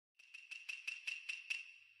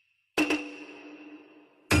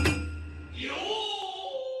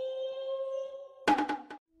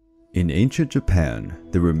In ancient Japan,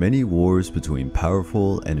 there were many wars between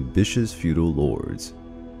powerful and ambitious feudal lords.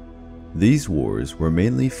 These wars were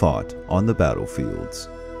mainly fought on the battlefields.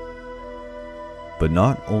 But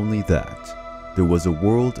not only that, there was a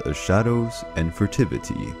world of shadows and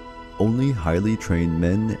furtivity. Only highly trained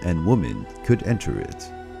men and women could enter it.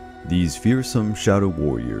 These fearsome shadow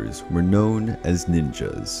warriors were known as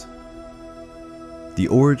ninjas. The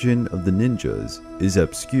origin of the ninjas is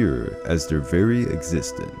obscure as their very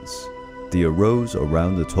existence. They arose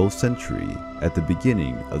around the 12th century at the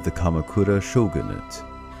beginning of the Kamakura shogunate.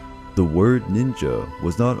 The word ninja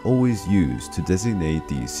was not always used to designate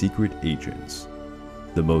these secret agents.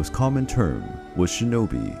 The most common term was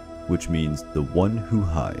shinobi, which means the one who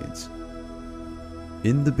hides.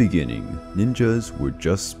 In the beginning, ninjas were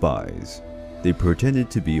just spies. They pretended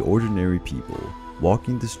to be ordinary people,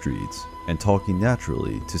 walking the streets and talking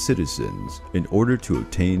naturally to citizens in order to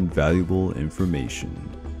obtain valuable information.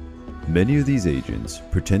 Many of these agents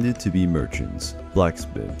pretended to be merchants,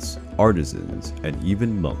 blacksmiths, artisans, and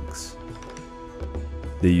even monks.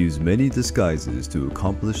 They used many disguises to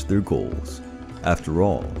accomplish their goals. After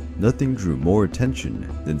all, nothing drew more attention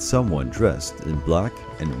than someone dressed in black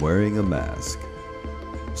and wearing a mask.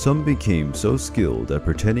 Some became so skilled at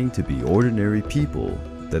pretending to be ordinary people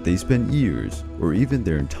that they spent years or even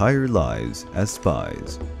their entire lives as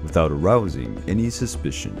spies without arousing any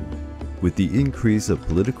suspicion. With the increase of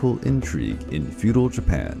political intrigue in feudal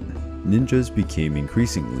Japan, ninjas became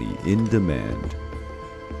increasingly in demand.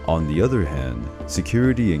 On the other hand,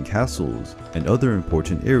 security in castles and other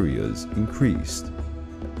important areas increased.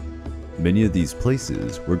 Many of these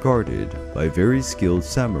places were guarded by very skilled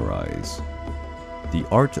samurais. The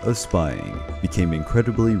art of spying became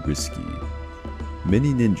incredibly risky.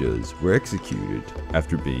 Many ninjas were executed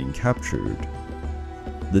after being captured.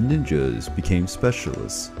 The ninjas became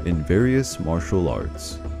specialists in various martial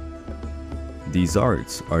arts. These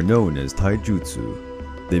arts are known as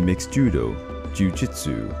taijutsu. They mix judo,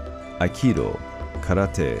 jiu-jitsu, aikido,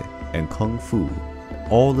 karate, and kung fu,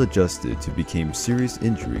 all adjusted to become serious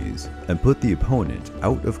injuries and put the opponent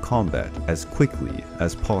out of combat as quickly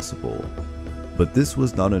as possible. But this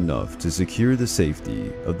was not enough to secure the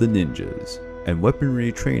safety of the ninjas, and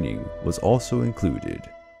weaponry training was also included.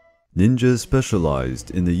 Ninjas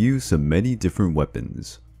specialized in the use of many different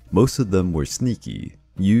weapons. Most of them were sneaky,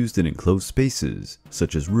 used in enclosed spaces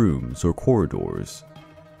such as rooms or corridors.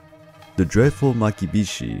 The dreadful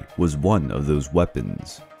makibishi was one of those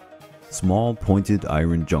weapons. Small pointed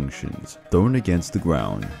iron junctions thrown against the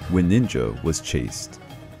ground when ninja was chased.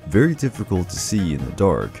 Very difficult to see in the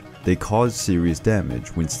dark, they caused serious damage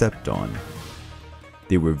when stepped on.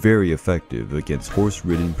 They were very effective against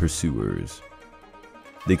horse-ridden pursuers.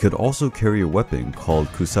 They could also carry a weapon called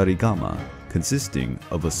kusarigama, consisting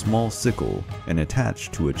of a small sickle and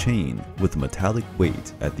attached to a chain with a metallic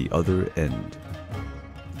weight at the other end.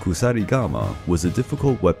 Kusarigama was a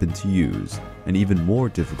difficult weapon to use and even more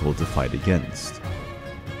difficult to fight against.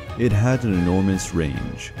 It had an enormous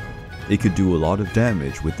range. It could do a lot of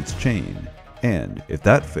damage with its chain, and if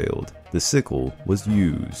that failed, the sickle was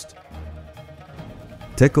used.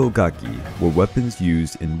 Tekogaki were weapons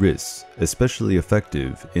used in risks, especially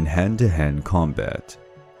effective in hand-to-hand combat.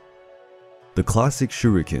 The classic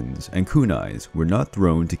shurikens and kunais were not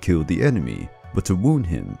thrown to kill the enemy, but to wound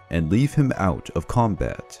him and leave him out of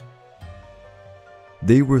combat.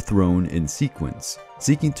 They were thrown in sequence,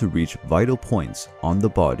 seeking to reach vital points on the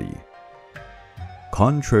body.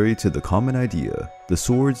 Contrary to the common idea, the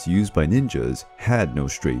swords used by ninjas had no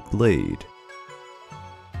straight blade.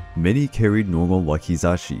 Many carried normal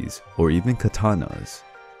wakizashis or even katanas.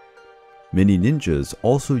 Many ninjas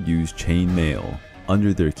also used chain mail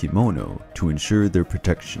under their kimono to ensure their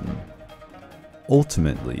protection.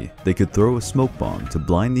 Ultimately, they could throw a smoke bomb to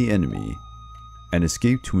blind the enemy and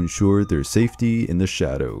escape to ensure their safety in the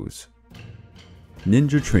shadows.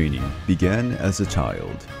 Ninja training began as a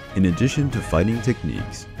child. In addition to fighting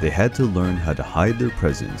techniques, they had to learn how to hide their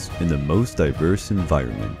presence in the most diverse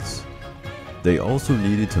environments. They also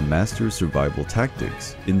needed to master survival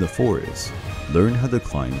tactics in the forest, learn how to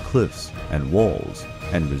climb cliffs and walls,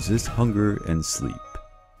 and resist hunger and sleep.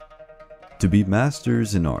 To be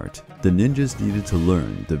masters in art, the ninjas needed to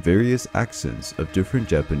learn the various accents of different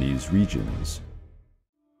Japanese regions.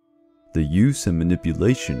 The use and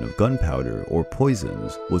manipulation of gunpowder or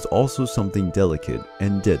poisons was also something delicate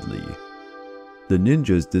and deadly. The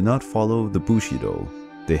ninjas did not follow the Bushido.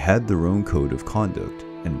 They had their own code of conduct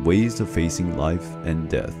and ways of facing life and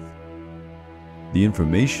death. The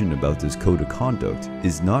information about this code of conduct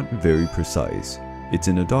is not very precise. It's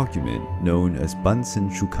in a document known as Bansen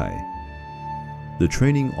Shukai. The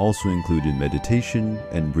training also included meditation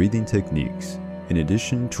and breathing techniques, in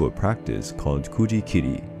addition to a practice called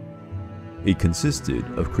kuji-kiri. It consisted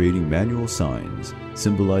of creating manual signs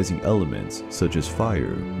symbolizing elements such as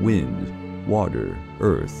fire, wind, water,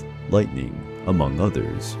 earth, lightning, among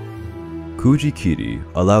others. Kuji-kiri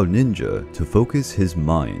allowed ninja to focus his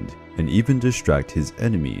mind and even distract his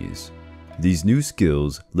enemies. These new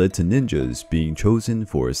skills led to ninjas being chosen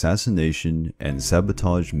for assassination and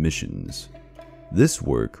sabotage missions. This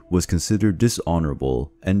work was considered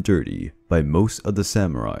dishonorable and dirty by most of the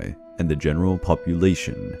samurai and the general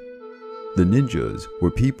population. The ninjas were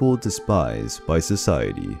people despised by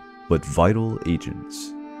society, but vital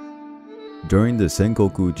agents. During the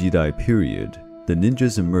Sengoku Jidai period, the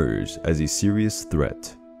ninjas emerged as a serious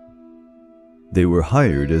threat. They were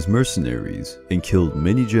hired as mercenaries and killed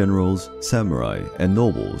many generals, samurai, and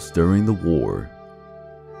nobles during the war.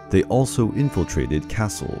 They also infiltrated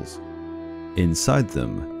castles. Inside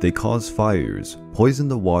them, they caused fires, poisoned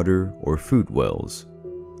the water or food wells.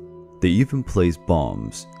 They even placed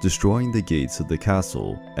bombs, destroying the gates of the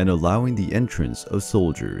castle and allowing the entrance of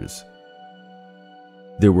soldiers.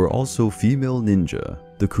 There were also female ninja,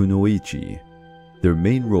 the kunoichi. Their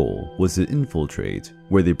main role was to infiltrate,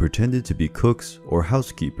 where they pretended to be cooks or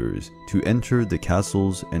housekeepers to enter the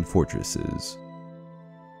castles and fortresses.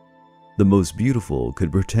 The most beautiful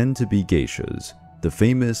could pretend to be geishas, the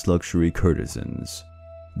famous luxury courtesans.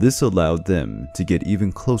 This allowed them to get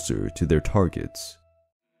even closer to their targets.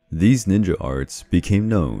 These ninja arts became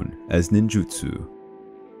known as ninjutsu.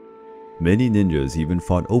 Many ninjas even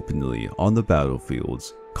fought openly on the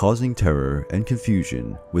battlefields, causing terror and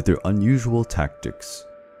confusion with their unusual tactics.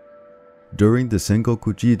 During the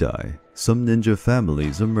Sengoku Jidai, some ninja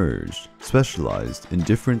families emerged, specialized in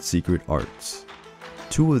different secret arts.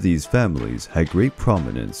 Two of these families had great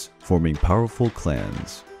prominence, forming powerful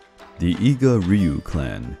clans. The Iga Ryu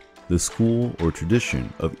clan, the school or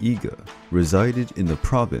tradition of Iga, resided in the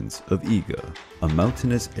province of Iga, a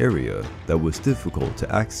mountainous area that was difficult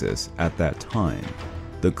to access at that time.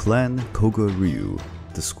 The clan Koga Ryu,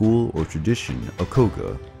 the school or tradition of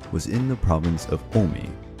Koga, was in the province of Omi,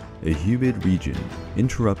 a humid region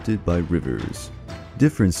interrupted by rivers.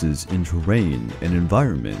 Differences in terrain and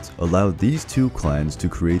environment allowed these two clans to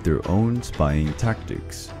create their own spying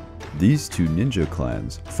tactics. These two ninja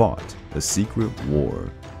clans fought a secret war.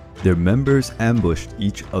 Their members ambushed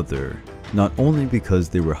each other, not only because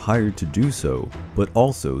they were hired to do so, but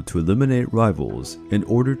also to eliminate rivals in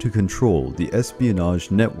order to control the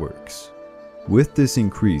espionage networks. With this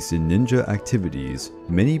increase in ninja activities,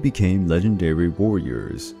 many became legendary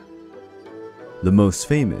warriors. The most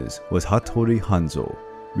famous was Hattori Hanzo,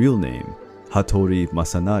 real name Hattori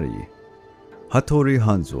Masanari. Hattori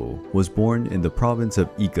Hanzo was born in the province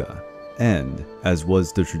of Iga and, as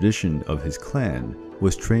was the tradition of his clan,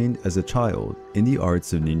 was trained as a child in the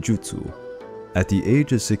arts of ninjutsu. At the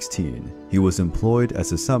age of 16, he was employed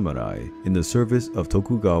as a samurai in the service of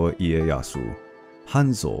Tokugawa Ieyasu.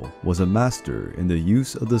 Hanzo was a master in the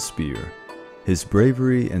use of the spear. His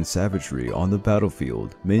bravery and savagery on the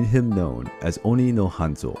battlefield made him known as Oni no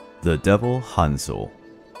Hanzo, the Devil Hanzo.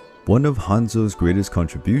 One of Hanzo's greatest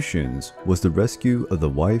contributions was the rescue of the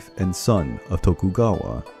wife and son of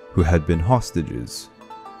Tokugawa, who had been hostages.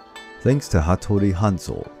 Thanks to Hattori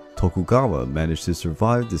Hanzo, Tokugawa managed to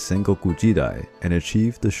survive the Sengoku Jidai and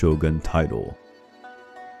achieve the shogun title.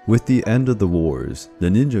 With the end of the wars, the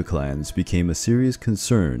ninja clans became a serious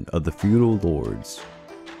concern of the feudal lords.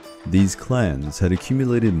 These clans had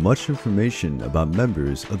accumulated much information about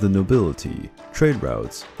members of the nobility, trade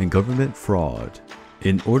routes, and government fraud.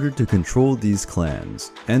 In order to control these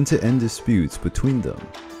clans and to end disputes between them,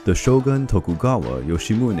 the shogun Tokugawa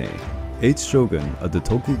Yoshimune, 8th shogun of the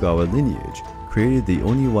Tokugawa lineage, created the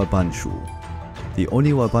Oniwa Banshu. The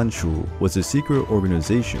Oniwa Banshu was a secret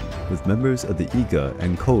organization with members of the Iga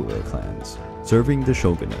and Koga clans, serving the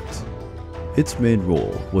shogunate. Its main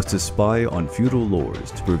role was to spy on feudal lords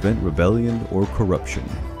to prevent rebellion or corruption.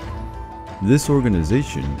 This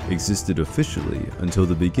organization existed officially until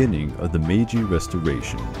the beginning of the Meiji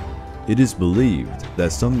Restoration. It is believed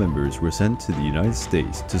that some members were sent to the United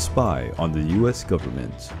States to spy on the US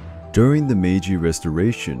government. During the Meiji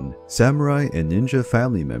Restoration, samurai and ninja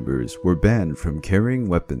family members were banned from carrying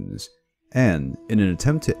weapons, and in an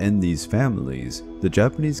attempt to end these families, the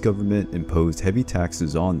Japanese government imposed heavy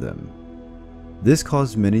taxes on them. This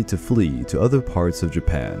caused many to flee to other parts of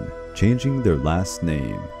Japan, changing their last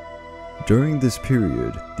name. During this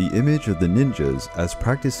period, the image of the ninjas as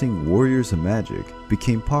practicing warriors of magic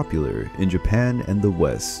became popular in Japan and the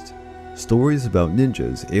West. Stories about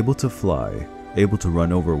ninjas able to fly, able to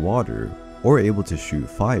run over water, or able to shoot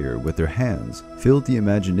fire with their hands filled the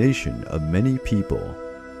imagination of many people.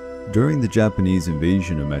 During the Japanese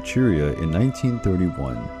invasion of Manchuria in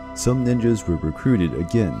 1931, some ninjas were recruited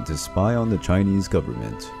again to spy on the Chinese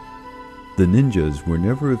government. The ninjas were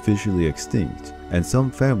never officially extinct, and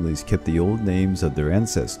some families kept the old names of their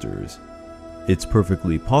ancestors. It's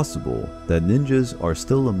perfectly possible that ninjas are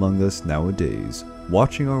still among us nowadays,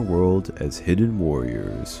 watching our world as hidden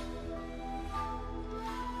warriors.